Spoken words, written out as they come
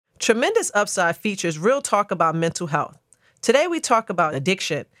Tremendous Upside features real talk about mental health. Today we talk about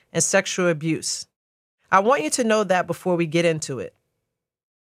addiction and sexual abuse. I want you to know that before we get into it.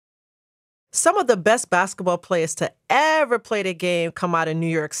 Some of the best basketball players to ever play the game come out of New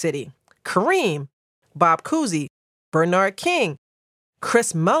York City. Kareem, Bob Cousy, Bernard King,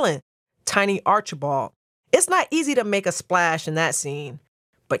 Chris Mullin, Tiny Archibald. It's not easy to make a splash in that scene,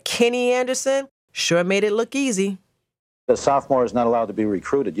 but Kenny Anderson sure made it look easy. The sophomore is not allowed to be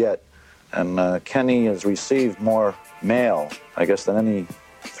recruited yet, and Kenny has received more mail, I guess, than any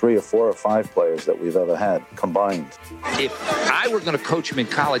 3 or 4 or 5 players that we've ever had combined. If I were going to coach him in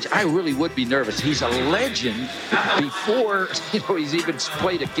college, I really would be nervous. He's a legend before he's even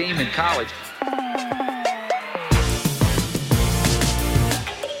played a game in college.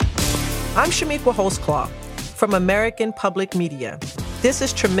 I'm Shamiqua Holtzclaw from American Public Media. This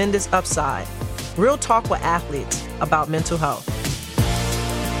is Tremendous Upside, real talk with athletes about mental health.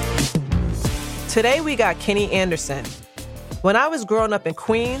 Today we got Kenny Anderson. When I was growing up in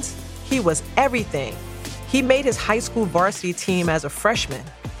Queens, he was everything. He made his high school varsity team as a freshman.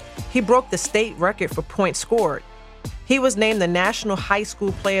 He broke the state record for points scored. He was named the National High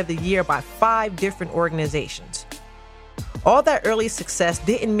School Player of the Year by 5 different organizations. All that early success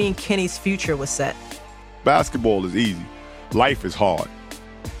didn't mean Kenny's future was set. Basketball is easy. Life is hard.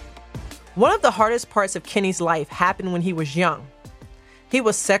 One of the hardest parts of Kenny's life happened when he was young. He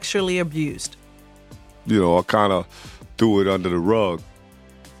was sexually abused. I kind of threw it under the rug.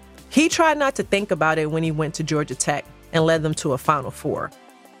 He tried not to think about it when he went to Georgia Tech and led them to a Final Four,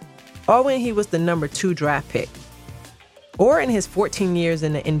 or when he was the number 2 draft pick, or in his 14 years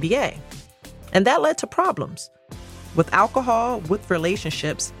in the NBA. And that led to problems with alcohol, with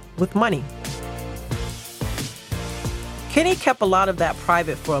relationships, with money. Kenny kept a lot of that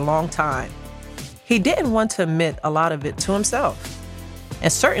private for a long time. He didn't want to admit a lot of it to himself,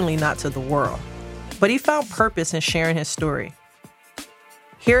 and certainly not to the world. But he found purpose in sharing his story.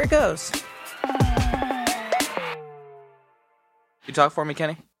 Here it goes. You talk for me,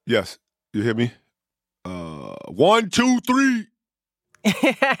 Kenny? Yes. You hear me? 1, 2, 3.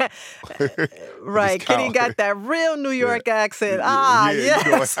 Right. Kenny got that real New York accent.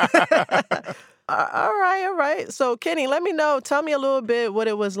 Yes. All right. So, Kenny, let me know. Tell me a little bit what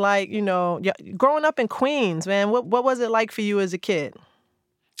it was like, growing up in Queens, man. What was it like for you as a kid?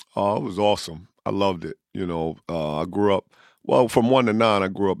 Oh, it was awesome. I loved it. I grew up, from 1 to 9, I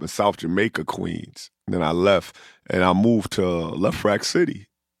grew up in South Jamaica, Queens. And then I left and I moved to Lefrak City.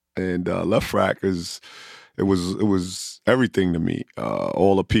 And Lefrak it was everything to me.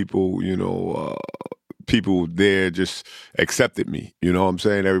 All the people, people there just accepted me. You know what I'm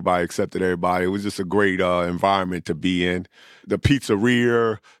saying? Everybody accepted everybody. It was just a great environment to be in. The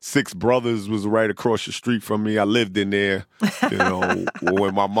pizzeria, Six Brothers, was right across the street from me. I lived in there.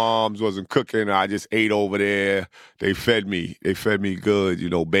 When my mom's wasn't cooking, I just ate over there. They fed me. They fed me good,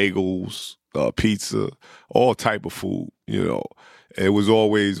 bagels, pizza, all type of food, It was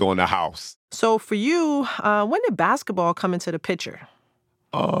always on the house. So for you, when did basketball come into the picture?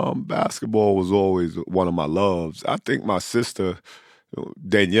 Basketball was always one of my loves. I think my sister,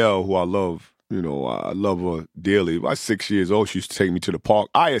 Danielle, who I love, I love her dearly. When I was 6 years old, she used to take me to the park,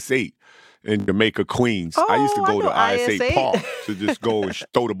 IS-8 in Jamaica, Queens. I used to go to IS-8 Park to just go and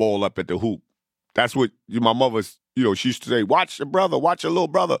throw the ball up at the hoop. That's what my mother, she used to say, watch your little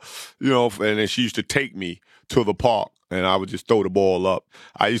brother, and then she used to take me to the park. And I would just throw the ball up.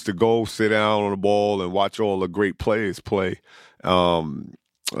 I used to go sit down on the ball and watch all the great players play at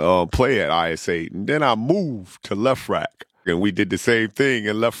IS-8. And then I moved to Lefrak, and we did the same thing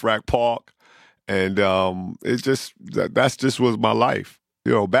in Lefrak Park. And that's just was my life.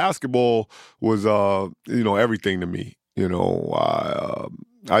 Basketball was everything to me.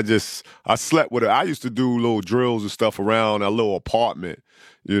 I slept with it. I used to do little drills and stuff around a little apartment.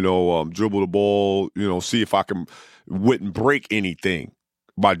 Dribble the ball. See if I wouldn't break anything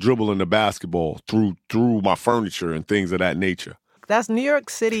by dribbling the basketball through my furniture and things of that nature. That's New York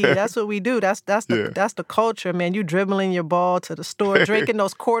City. That's what we do. That's the culture, man. You dribbling your ball to the store, drinking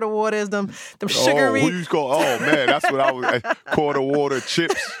those quarter waters, them sugary. That's what I was. Quarter water,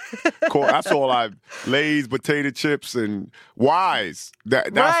 chips. That's all Lay's potato chips and Wise.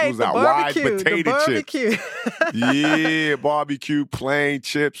 That's right, what Wise potato chips. Yeah, barbecue, plain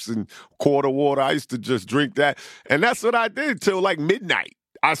chips and quarter water. I used to just drink that, and that's what I did till like midnight.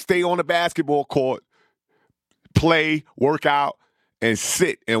 I stay on the basketball court, play, work out, and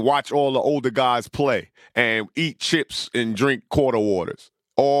sit and watch all the older guys play and eat chips and drink quarter waters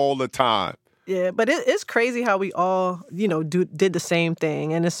all the time. Yeah, but it's crazy how we all, did the same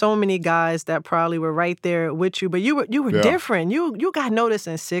thing. And there's so many guys that probably were right there with you, but you were different. You got noticed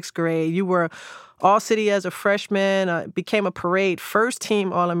in 6th grade. You were All-City as a freshman, became a parade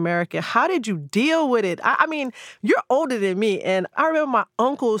first-team All-American. How did you deal with it? I mean, you're older than me, and I remember my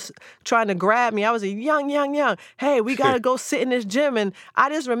uncles trying to grab me. I was a young. Hey, we got to go sit in this gym, and I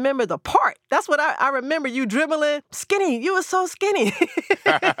just remember the part. That's what I remember, you dribbling. Skinny. You were so skinny.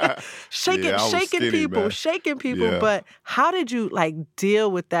 shaking people. Yeah. But how did you,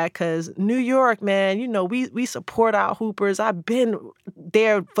 deal with that? Because New York, man, we support our hoopers. I've been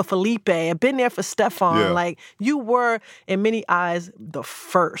there for Felipe. I've been there for Stefan. Yeah. You were, in many eyes, the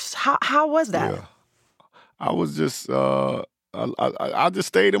first. How was that? Yeah. I was just, I just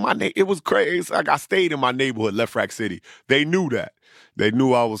stayed in my neighborhood. It was crazy. It's like I stayed in my neighborhood, Left Rack City. They knew that. They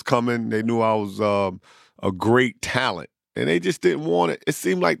knew I was coming. They knew I was a great talent. And they just didn't want it. It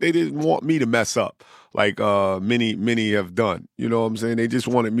seemed like they didn't want me to mess up like many have done. You know what I'm saying? They just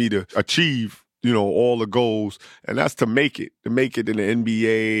wanted me to achieve all the goals, and that's to make it in the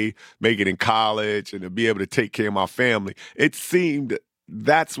NBA, make it in college, and to be able to take care of my family. It seemed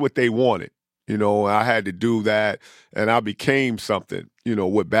that's what they wanted. I had to do that, and I became something,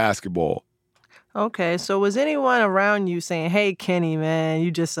 with basketball. Okay, so was anyone around you saying, hey, Kenny, man, you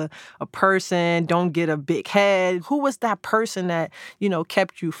just a person, don't get a big head? Who was that person that,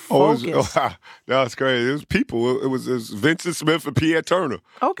 kept you focused? That was crazy. It was people. It was Vincent Smith and Pierre Turner.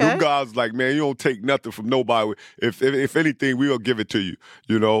 Okay. Them guys like, man, you don't take nothing from nobody. If anything, we'll give it to you,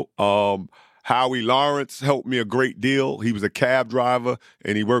 Howie Lawrence helped me a great deal. He was a cab driver,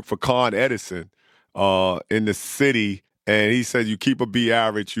 and he worked for Con Edison in the city. And he said, you keep a B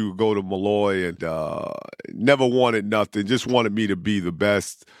average, you go to Malloy, and never wanted nothing, just wanted me to be the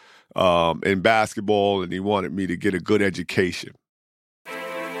best in basketball, and he wanted me to get a good education.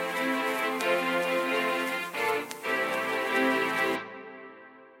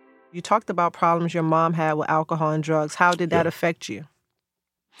 You talked about problems your mom had with alcohol and drugs. How did that affect you?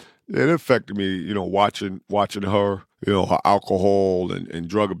 It affected me, watching her, her alcohol and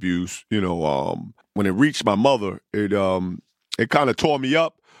drug abuse, when it reached my mother, it kind of tore me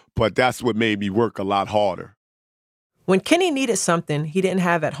up, but that's what made me work a lot harder. When Kenny needed something he didn't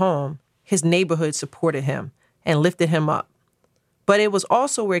have at home, his neighborhood supported him and lifted him up. But it was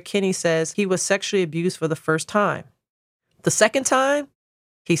also where Kenny says he was sexually abused for the first time. The second time,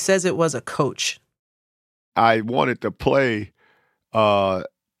 he says it was a coach. I wanted to play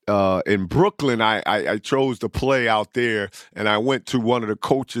in Brooklyn. I chose to play out there, and I went to one of the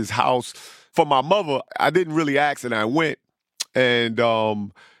coach's house. For my mother, I didn't really ask, and I went, and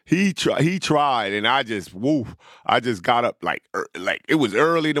he tried, and I just got up like it was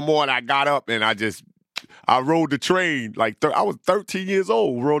early in the morning. I got up and I rode the train I was 13 years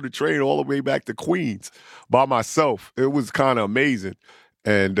old. Rode the train all the way back to Queens by myself. It was kind of amazing,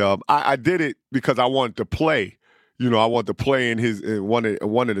 and I did it because I wanted to play. I wanted to play in one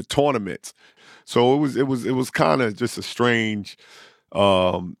of the tournaments. So it was kind of just a strange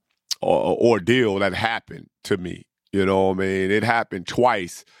ordeal that happened to me. It happened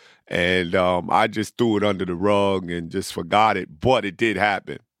twice, and I just threw it under the rug and just forgot it. But it did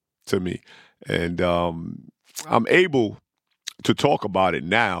happen to me, and I'm able to talk about it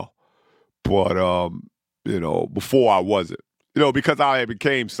now. But before I wasn't. Because I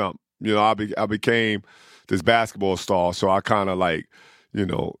became something. I became this basketball star, so I kind of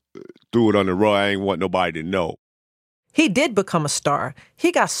threw it on the rug. I ain't want nobody to know. He did become a star.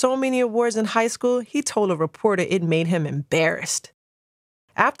 He got so many awards in high school, he told a reporter it made him embarrassed.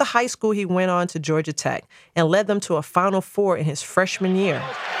 After high school, he went on to Georgia Tech and led them to a Final Four in his freshman year.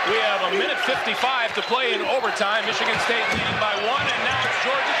 We have 1:55 to play in overtime. Michigan State leading by 1, and now it's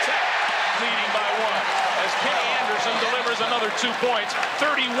Georgia Tech leading by 1. As Kenny Anderson delivers another 2 points,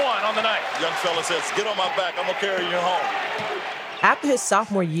 31 on the night. Young fella says, get on my back, I'm going to carry you home. After his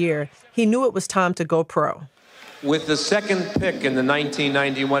sophomore year, he knew it was time to go pro. With the second pick in the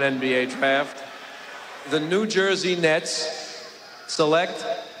 1991 NBA draft, the New Jersey Nets select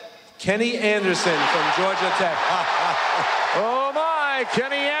Kenny Anderson from Georgia Tech. Oh my,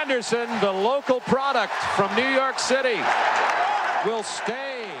 Kenny Anderson, the local product from New York City, will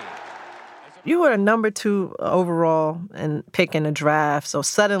stay. You were a number 2 overall and pick in the draft, so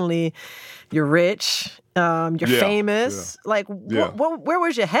suddenly you're rich, you're famous. Yeah. Where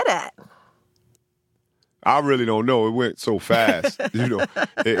was your head at? I really don't know. It went so fast.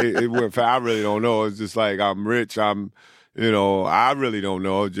 It went fast. I really don't know. It's just like I'm rich. I really don't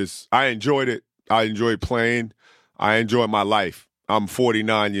know. I enjoyed it. I enjoyed playing. I enjoyed my life. I'm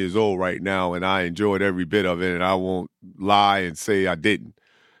 49 years old right now, and I enjoyed every bit of it, and I won't lie and say I didn't.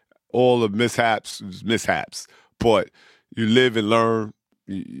 all the mishaps is mishaps. But you live and learn.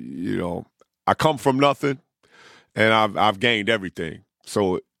 You know, I come from nothing, and I've gained everything.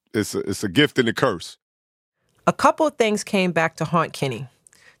 So it's a gift and a curse. A couple of things came back to haunt Kenny.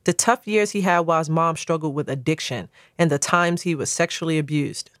 The tough years he had while his mom struggled with addiction and the times he was sexually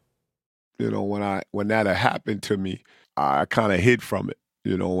abused. You know, when that had happened to me, I kind of hid from it.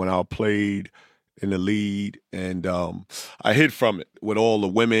 You know, when I played in the lead, and I hid from it with all the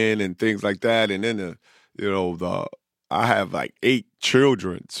women and things like that. And then I have like 8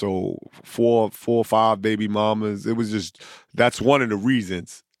 children, so 4 or 5 baby mamas. It was just, that's one of the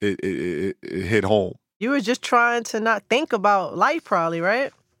reasons it hit home. You were just trying to not think about life, probably,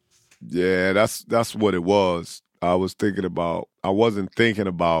 right? Yeah, that's what it was. I wasn't thinking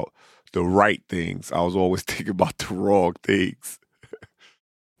about the right things. I was always thinking about the wrong things.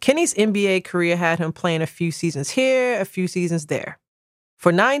 Kenny's NBA career had him playing a few seasons here, a few seasons there,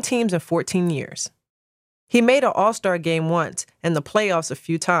 for 9 teams and 14 years. He made an All-Star game once and the playoffs a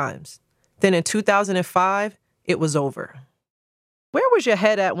few times. Then in 2005, it was over. Where was your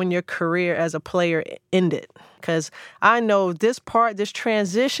head at when your career as a player ended? Because I know this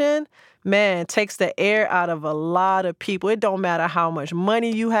transition, man, takes the air out of a lot of people. It don't matter how much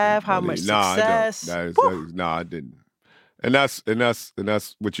money you have, how much success. I didn't. And that's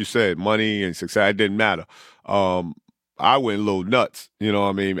what you said. Money and success, it didn't matter. I went a little nuts. You know what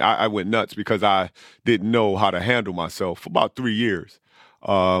I mean? I went nuts because I didn't know how to handle myself for about 3 years.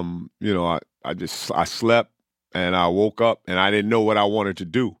 I slept and I woke up and I didn't know what I wanted to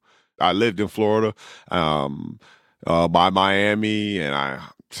do. I lived in Florida, by Miami, and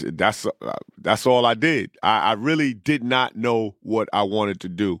that's all I did. I really did not know what I wanted to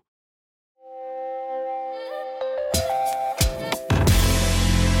do.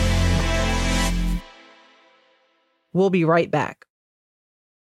 We'll be right back.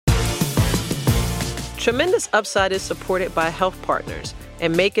 Tremendous Upside is supported by Health Partners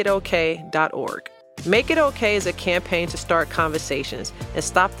and MakeItOK.org. Make It Okay is a campaign to start conversations and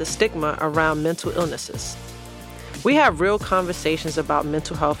stop the stigma around mental illnesses. We have real conversations about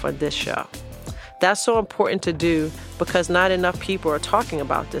mental health on this show. That's so important to do because not enough people are talking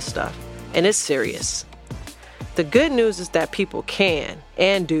about this stuff, and it's serious. The good news is that people can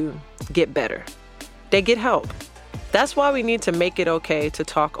and do get better. They get help. That's why we need to make it okay to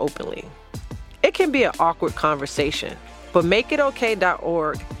talk openly. It can be an awkward conversation, but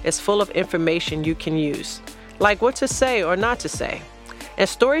MakeItOK.org is full of information you can use, like what to say or not to say, and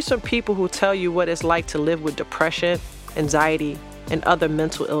stories from people who tell you what it's like to live with depression, anxiety, and other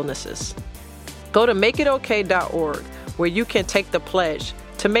mental illnesses. Go to MakeItOK.org, where you can take the pledge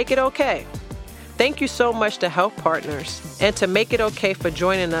to make it okay. Thank you so much to Health Partners and to Make It Okay for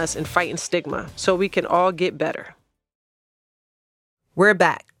joining us in fighting stigma so we can all get better. We're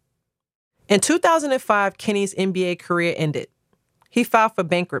back. In 2005, Kenny's NBA career ended. He filed for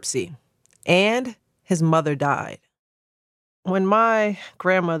bankruptcy, and his mother died. When my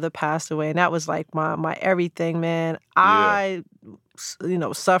grandmother passed away, and that was like my everything, man, I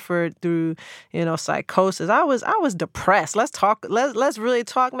suffered through, psychosis. I was depressed. Let's really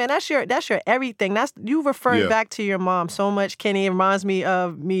talk, man. That's your everything. You referred back to your mom so much, Kenny. It reminds me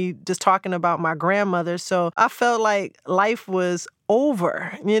of me just talking about my grandmother. So I felt like life was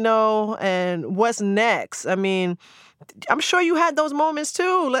over, and what's next? I mean, I'm sure you had those moments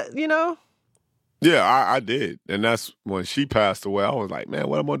too, Yeah, I did. And that's when she passed away. I was like, man,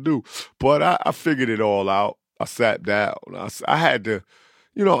 what am I going to do? But I figured it all out. I sat down. I had to,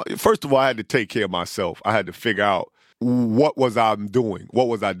 first of all, I had to take care of myself. I had to figure out what was I doing? What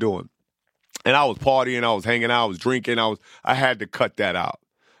was I doing? And I was partying, I was hanging out, I was drinking. I had to cut that out.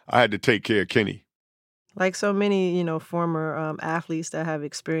 I had to take care of Kenny. Like so many, former athletes that have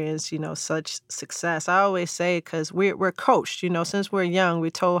experienced, such success. I always say, because we're coached, since we're young,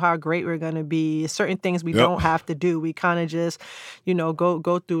 we're told how great we're going to be. Certain things we don't have to do. We kind of just,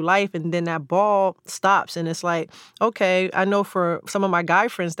 go through life, and then that ball stops. And it's like, okay, I know for some of my guy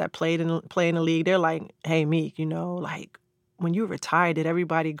friends that play in the league, they're like, hey, Meek, when you retire, did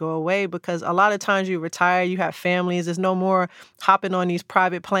everybody go away? Because a lot of times you retire, you have families. There's no more hopping on these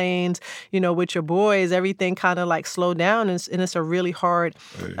private planes, with your boys. Everything kind of like slowed down, and it's a really hard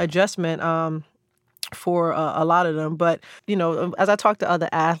adjustment for a lot of them. But, as I talk to other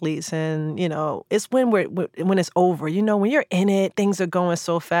athletes, and, it's when it's over. When you're in it, things are going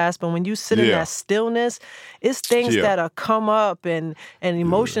so fast. But when you sit in that stillness, it's things that come up and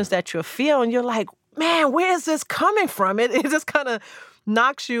emotions that you're feeling. You're like, man, where is this coming from? It just kind of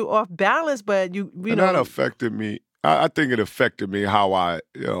knocks you off balance, but you know. That affected me. I think it affected me how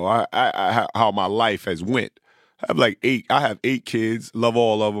how my life has went. I have 8 kids, love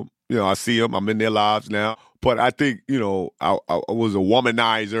all of them. You know, I see them. I'm in their lives now. But I think, you know, I was a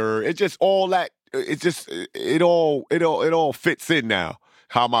womanizer. It just all that. It all fits in now.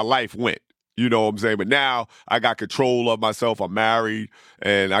 How my life went. You know what I'm saying? But now I got control of myself. I'm married,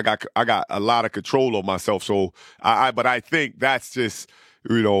 and I got a lot of control of myself. So but I think that's just,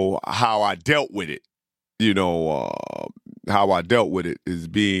 you know, how I dealt with it. You know, how I dealt with it is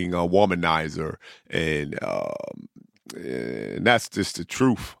being a womanizer, and that's just the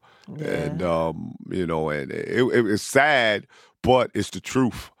truth. Yeah. And you know, and it's sad, but it's the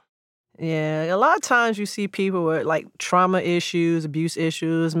truth. Yeah, a lot of times you see people with like trauma issues, abuse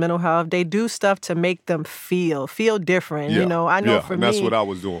issues, mental health. They do stuff to make them feel different. Yeah. You know, I know for me, that's what I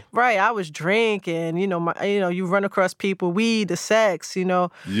was doing. Right, I was drinking. You know, you run across people, weed, the sex. You know.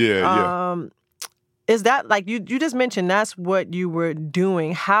 Yeah. Is that like you just mentioned? That's what you were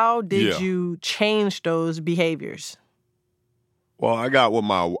doing. How did you change those behaviors? Well, I got with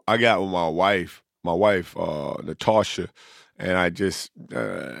my wife, Natasha. And I just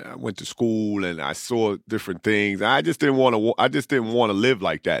I went to school and I saw different things. I just didn't want to live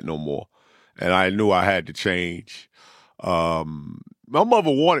like that no more. And I knew I had to change. My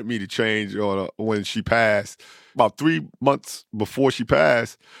mother wanted me to change when she passed. About 3 months before she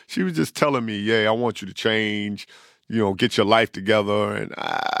passed, she was just telling me, "Yeah, I want you to change. You know, get your life together." And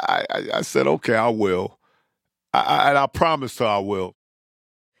I said, "Okay, I will." And I promised her I will.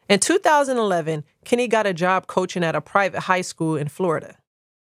 In 2011, Kenny got a job coaching at a private high school in Florida.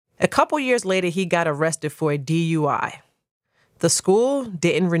 A couple years later, he got arrested for a DUI. The school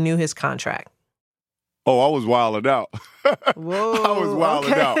didn't renew his contract. Oh, I was wilding out. Whoa, I was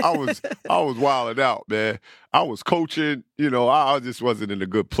wilding out. I was wilding out, man. I was coaching. You know, I just wasn't in a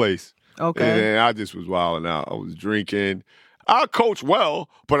good place. Okay. And I just was wilding out. I was drinking. I coached well,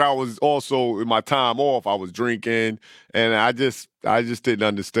 but I was also, in my time off, I was drinking, and I just didn't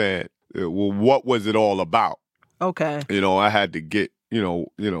understand. Well, what was it all about? Okay. You know, I had to get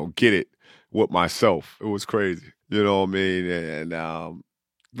it with myself. It was crazy. You know what I mean? And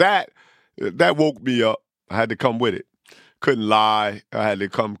that woke me up. I had to come with it. Couldn't lie. I had to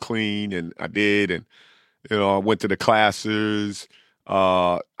come clean, and I did. And you know, I went to the classes.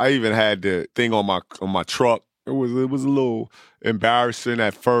 I even had the thing on my truck. It was a little embarrassing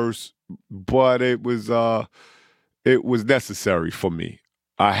at first, but it was necessary for me.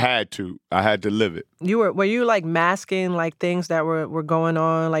 I had to live it. Were you like masking like things that were going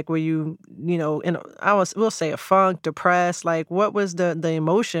on? Like were you know, we'll say a funk, depressed? Like what was the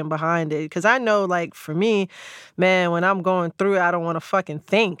emotion behind it? Because I know like for me, man, when I'm going through it, I don't want to fucking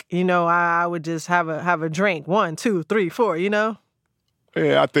think. You know, I would just have a drink, 1, 2, 3, 4. You know.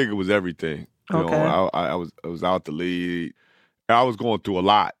 Yeah, I think it was everything. You okay. know, I was out the lead. I was going through a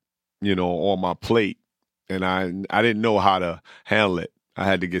lot, you know, on my plate, and I didn't know how to handle it. I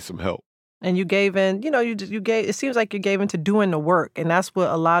had to get some help. And you gave in, you know, you gave. It seems like you gave in to doing the work, and that's what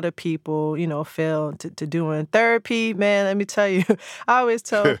a lot of people, you know, fail to doing. Therapy, man. Let me tell you, I always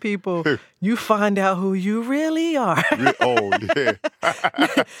tell people, you find out who you really are. Oh yeah.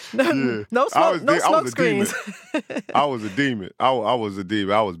 No smoke screens. I was a demon. I was a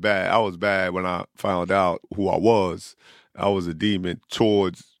demon. I was bad. I was bad when I found out who I was. I was a demon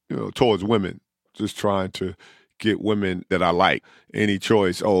towards women, just trying to get women that I like. Any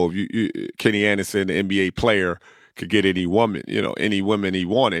choice. Oh, Kenny Anderson, the NBA player, could get any woman, you know, any women he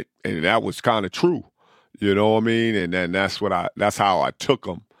wanted, and that was kind of true. You know what I mean? And then that's how I took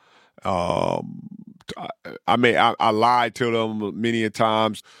them. I lied to them many a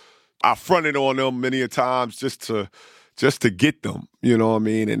times. I fronted on them many a times just to get them. You know what I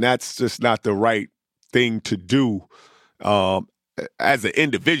mean? And that's just not the right thing to do as an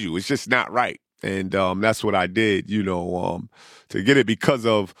individual. It's just not right. And that's what I did, you know, to get it because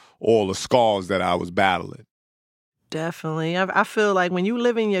of all the scars that I was battling. Definitely. I feel like when you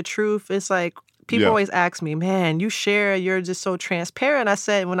live in your truth, it's like people always ask me, man, you're just so transparent. I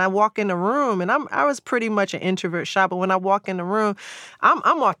said, when I walk in the room, and I was pretty much an introvert shy, but when I walk in the room, I'm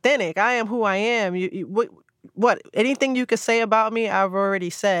authentic. I am who I am. What anything you could say about me, I've already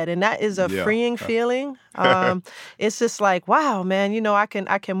said, and that is a freeing feeling. It's just like, wow, man, you know, I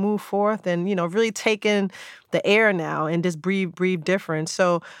can move forth and, you know, really take in the air now and just breathe different.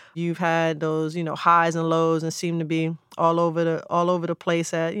 So you've had those, you know, highs and lows and seem to be all over the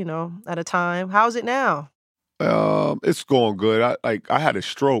place at a time. How's it now? It's going good. I had a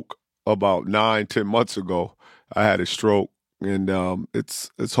stroke about 9-10 months ago. I had a stroke. And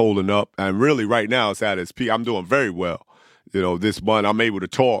it's holding up. And really right now it's at its peak. I'm doing very well. You know, this month I'm able to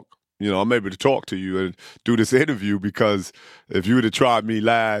talk, I'm able to talk to you and do this interview, because if you would have tried me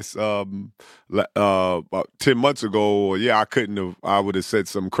last about 10 months ago, I would have said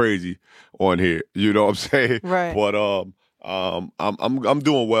something crazy on here. You know what I'm saying? Right. But I'm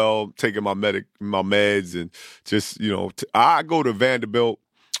doing well, taking my meds, and just I go to Vanderbilt,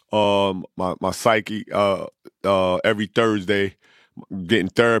 my psyche every Thursday, getting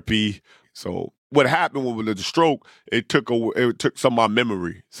therapy. So what happened with the stroke? It took some of my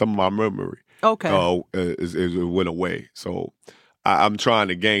memory. Okay. It went away. So I'm trying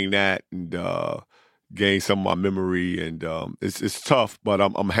to gain that and gain some of my memory, and it's tough, but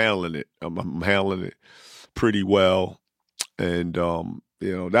I'm handling it. I'm handling it pretty well. And,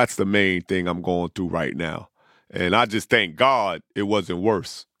 that's the main thing I'm going through right now. And I just thank God it wasn't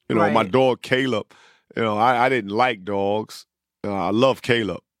worse. Right. My dog Caleb, I didn't like dogs. I love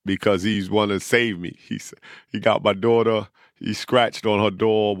Caleb because he's one to save me. He got my daughter. He scratched on her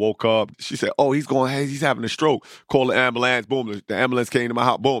door, woke up. She said, "Oh, he's having a stroke." Called the ambulance. Boom, the ambulance came to my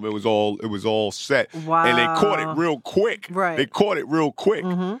house. Boom, it was all set. Wow. And they caught it real quick. Right. They caught it real quick.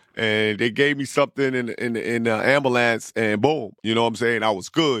 Mm-hmm. And they gave me something in the ambulance, and boom, you know what I'm saying? I was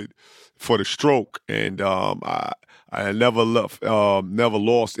good for the stroke, and I never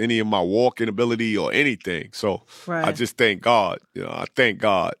lost any of my walking ability or anything. So Right. I just thank God. I thank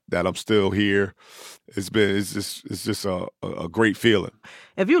God that I'm still here. It's just a great feeling.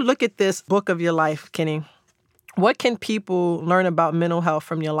 If you look at this book of your life, Kenny, what can people learn about mental health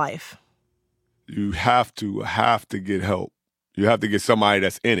from your life? You have to get help. You have to get somebody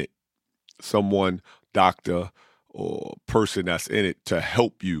that's in it, someone, doctor or person that's in it to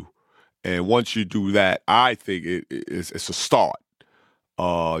help you. And once you do that, I think it's a start.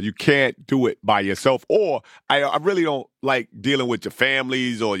 You can't do it by yourself. Or I really don't like dealing with your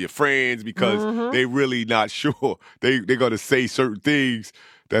families or your friends, because they really not sure. They're going to say certain things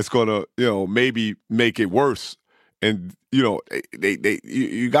that's going to, maybe make it worse. And, you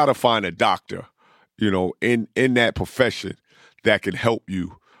got to find a doctor, in that profession that can help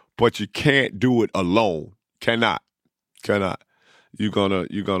you. But you can't do it alone. Cannot. You're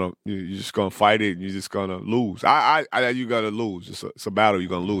just gonna fight it, and you're just gonna lose. You gotta lose. It's a battle you're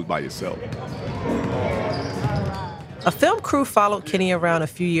gonna lose by yourself. A film crew followed Kenny around a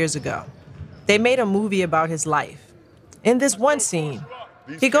few years ago. They made a movie about his life. In this one scene,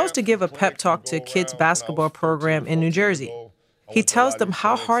 he goes to give a pep talk to a kids' basketball program in New Jersey. He tells them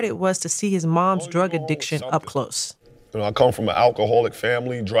how hard it was to see his mom's drug addiction up close. I come from an alcoholic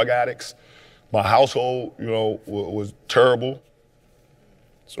family, drug addicts. My household, was terrible.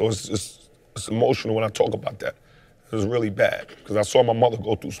 So it's emotional when I talk about that. It was really bad, because I saw my mother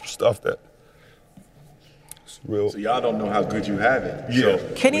go through some stuff that it's real. So y'all don't know how good you have it. Yeah.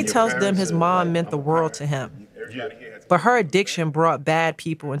 So Kenny tells them his mom meant the world to him. But her addiction brought bad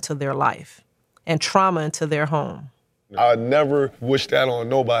people into their life and trauma into their home. I never wish that on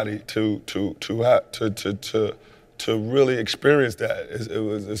nobody to really experience that. It's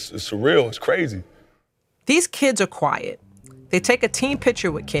surreal. It's crazy. These kids are quiet. They take a team picture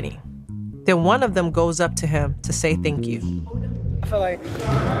with Kenny. Then one of them goes up to him to say thank you. I feel like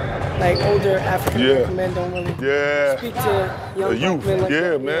older African American men don't really speak to young youth. men like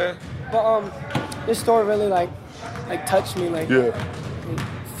that. Man. But this story really like touched me.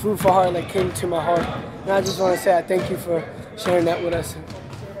 Food for heart came to my heart. And I just want to say I thank you for sharing that with us and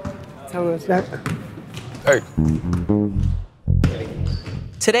telling us that. Hey.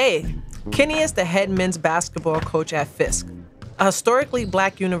 Today, Kenny is the head men's basketball coach at Fisk, a historically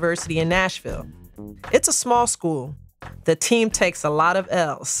black university in Nashville. It's a small school. The team takes a lot of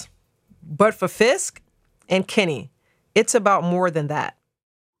L's. But for Fisk and Kenny, it's about more than that.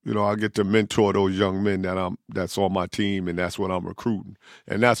 I get to mentor those young men that's on my team, and that's what I'm recruiting.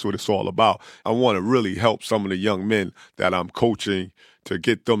 And that's what it's all about. I want to really help some of the young men that I'm coaching to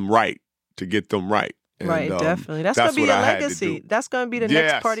get them right. And, right, definitely. That's going to be your legacy. That's going to be the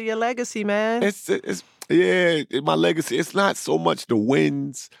next part of your legacy, man. My legacy. It's not so much the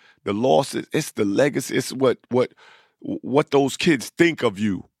wins, the losses. It's the legacy. It's what those kids think of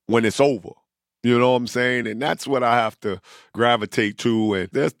you when it's over. You know what I'm saying? And that's what I have to gravitate to. And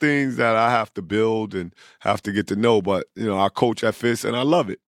there's things that I have to build and have to get to know. But, I coach at Fisk and I love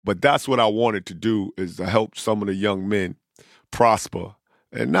it. But that's what I wanted to do, is to help some of the young men prosper.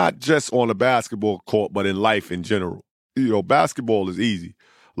 And not just on the basketball court, but in life in general. Basketball is easy.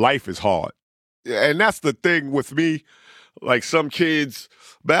 Life is hard. And that's the thing with me. Like some kids,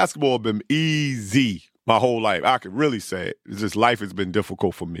 basketball has been easy my whole life. I could really say it. It's just life has been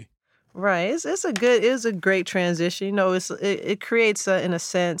difficult for me. Right. It was a great transition. You know, it creates in a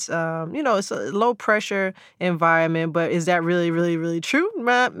sense, it's a low pressure environment, but is that really, really, really true?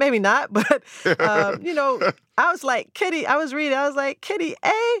 Maybe not. But, I was like, Kenny, I was like, Kenny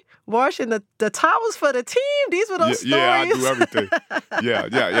A, washing the towels for the team. These were those stories. Yeah, I do everything. Yeah.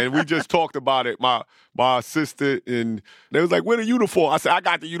 And we just talked about it. My assistant, and they was like, where the uniform? I said, I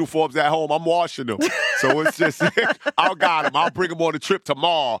got the uniforms at home. I'm washing them. So it's just, I got them. I'll bring them on the trip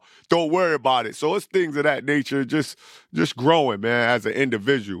tomorrow. Don't worry about it. So it's things of that nature, just growing, man, as an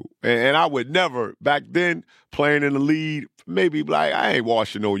individual. And I would never, back then, playing in the league, maybe like, I ain't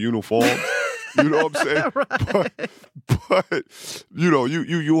washing no uniforms. You know what I'm saying? Right. But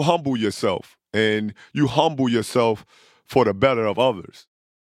you humble yourself, and you humble yourself for the better of others.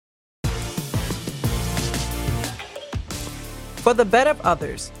 For the better of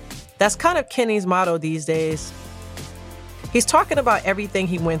others. That's kind of Kenny's motto these days. He's talking about everything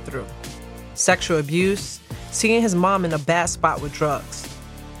he went through. Sexual abuse, seeing his mom in a bad spot with drugs,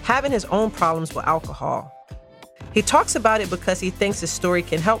 having his own problems with alcohol. He talks about it because he thinks his story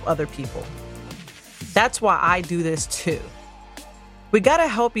can help other people. That's why I do this too. We gotta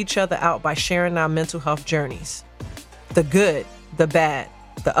help each other out by sharing our mental health journeys. The good, the bad,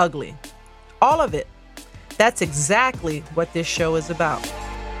 the ugly. All of it. That's exactly what this show is about.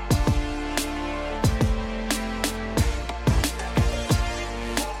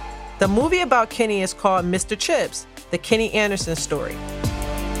 The movie about Kenny is called Mr. Chips, the Kenny Anderson story.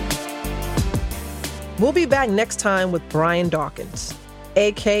 We'll be back next time with Brian Dawkins,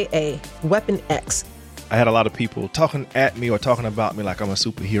 a.k.a. Weapon X. I had a lot of people talking at me or talking about me like I'm a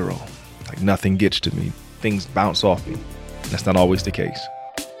superhero. Like nothing gets to me. Things bounce off me. That's not always the case.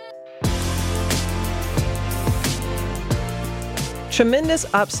 Tremendous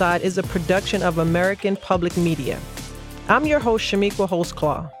Upside is a production of American Public Media. I'm your host, Shamiqua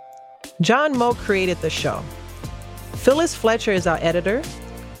Holtzclaw. John Moe created the show. Phyllis Fletcher is our editor.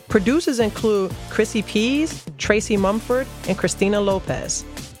 Producers include Chrissy Pease, Tracy Mumford, and Christina Lopez.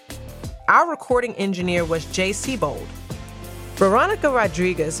 Our recording engineer was Jay Seabold. Veronica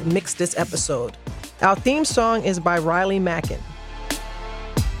Rodriguez mixed this episode. Our theme song is by Riley Mackin.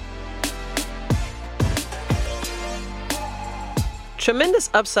 Tremendous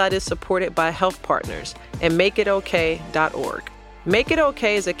Upside is supported by Health Partners and MakeItOK.org. Make It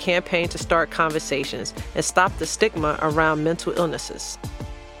Okay is a campaign to start conversations and stop the stigma around mental illnesses.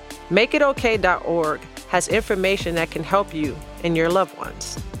 MakeItOK.org has information that can help you and your loved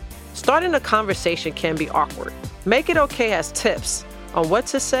ones. Starting a conversation can be awkward. Make It Okay has tips on what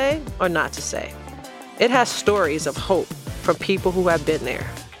to say or not to say. It has stories of hope from people who have been there.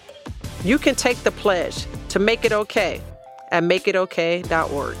 You can take the pledge to make it okay at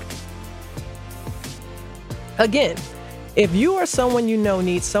MakeItOK.org. Again, if you or someone you know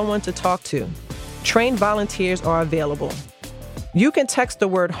needs someone to talk to, trained volunteers are available. You can text the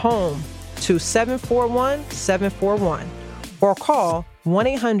word HOME to 741-741 or call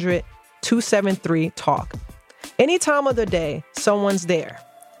 1-800-273-TALK. Any time of the day, someone's there,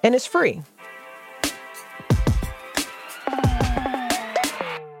 and it's free.